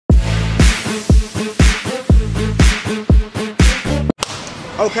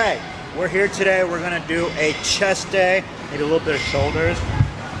Okay, we're here today. We're gonna do a chest day, maybe a little bit of shoulders.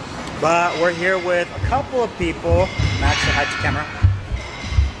 But we're here with a couple of people. Max, say hi to the camera.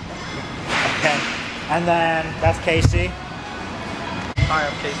 Okay, and then that's Casey. Hi,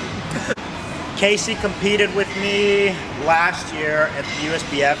 I'm Casey. Casey competed with me last year at the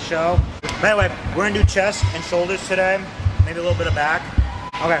USBF show. But anyway, we're gonna do chest and shoulders today, maybe a little bit of back.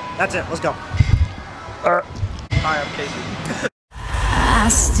 Okay, that's it. Let's go. Hi, I'm Casey. I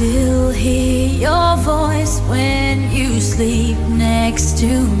still hear your voice when you sleep next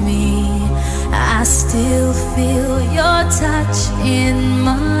to me. I still feel your touch in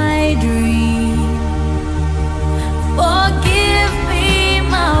my dream. Forgive me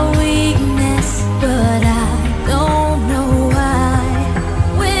my weakness, but I don't know why.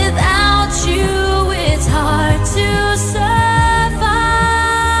 Without you, it's hard to survive.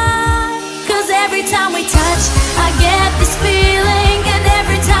 'Cause every time we touch, I get this feeling, and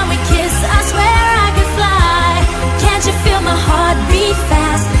every time we kiss, I swear I could fly. Can't you feel my heart beat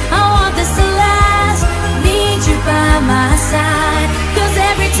fast? I want this to last. Need you by my side. 'Cause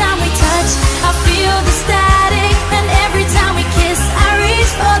every time we touch, I feel the static, and every time we kiss, I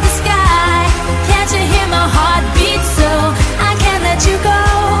reach for the sky. Can't you hear my heart beat? So I can't let you go.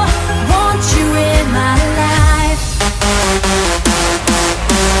 Want you in my life.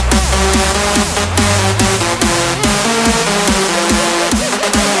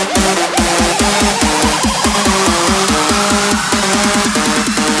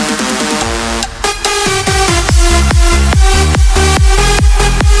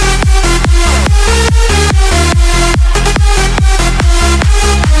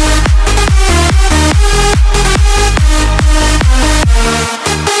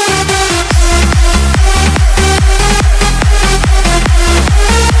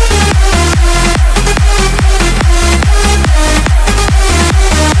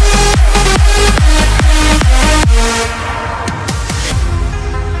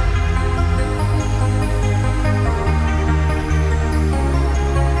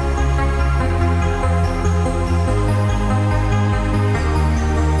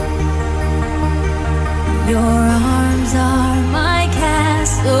 Your arms are my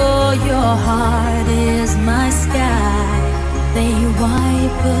castle, your heart is my sky. They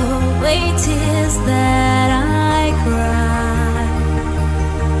wipe away tears that I cry.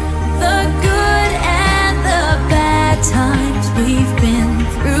 The good and the bad times, we've been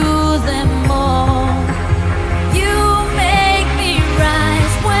through them all. You make me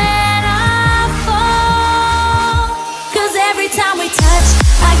rise when I fall. 'Cause every time we touch,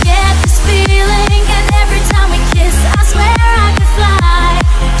 I get this feeling, and every time we kiss, I swear I could fly.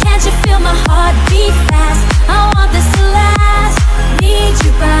 Can't you feel my heart beat fast? I want this to last. Need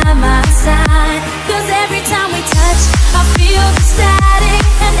you by my side. 'Cause every time we touch, I feel the static,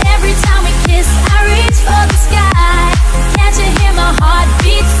 and every time we kiss, I reach for the sky. Can't you hear my heart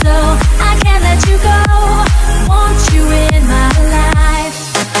beat? So I can't let you go. Want you in my life.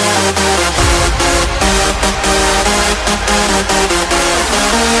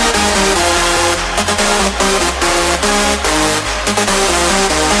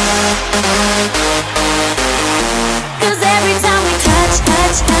 Cause every time we touch,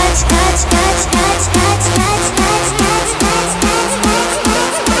 touch, touch, touch, touch, touch, touch, touch, touch, touch, touch,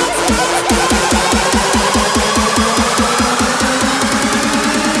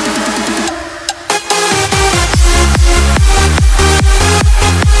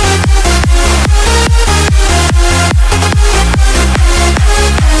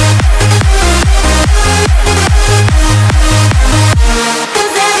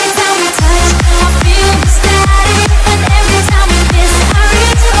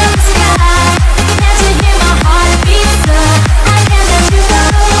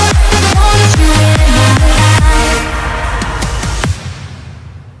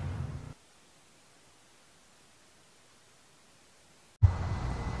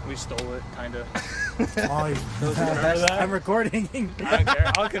 We stole it, kinda. I'm recording. I don't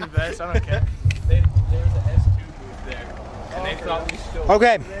care. I'll confess. I don't care. There was an S2 booth there, and they thought we stole it.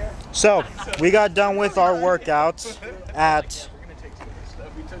 Okay, so we got done with our workouts at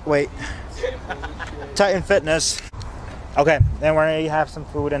Titan Fitness. Okay, then we're gonna have some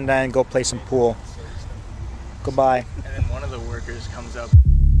food and then go play some pool. Goodbye. And then one of the workers comes up.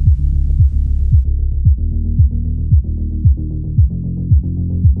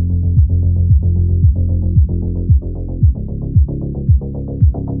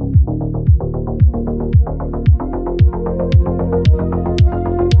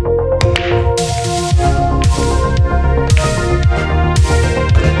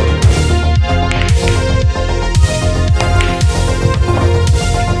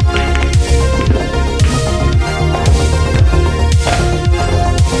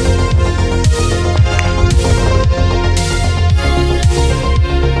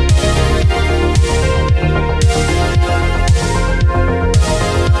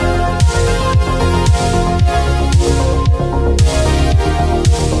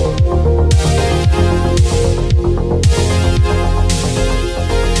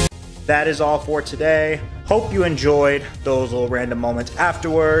 that is all for today. Hope you enjoyed those little random moments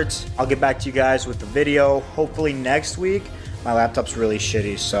afterwards. I'll get back to you guys with the video hopefully next week. My laptop's really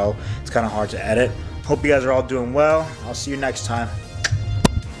shitty, so it's kind of hard to edit. Hope you guys are all doing well. I'll see you next time.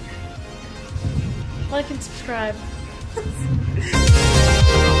 Like and subscribe.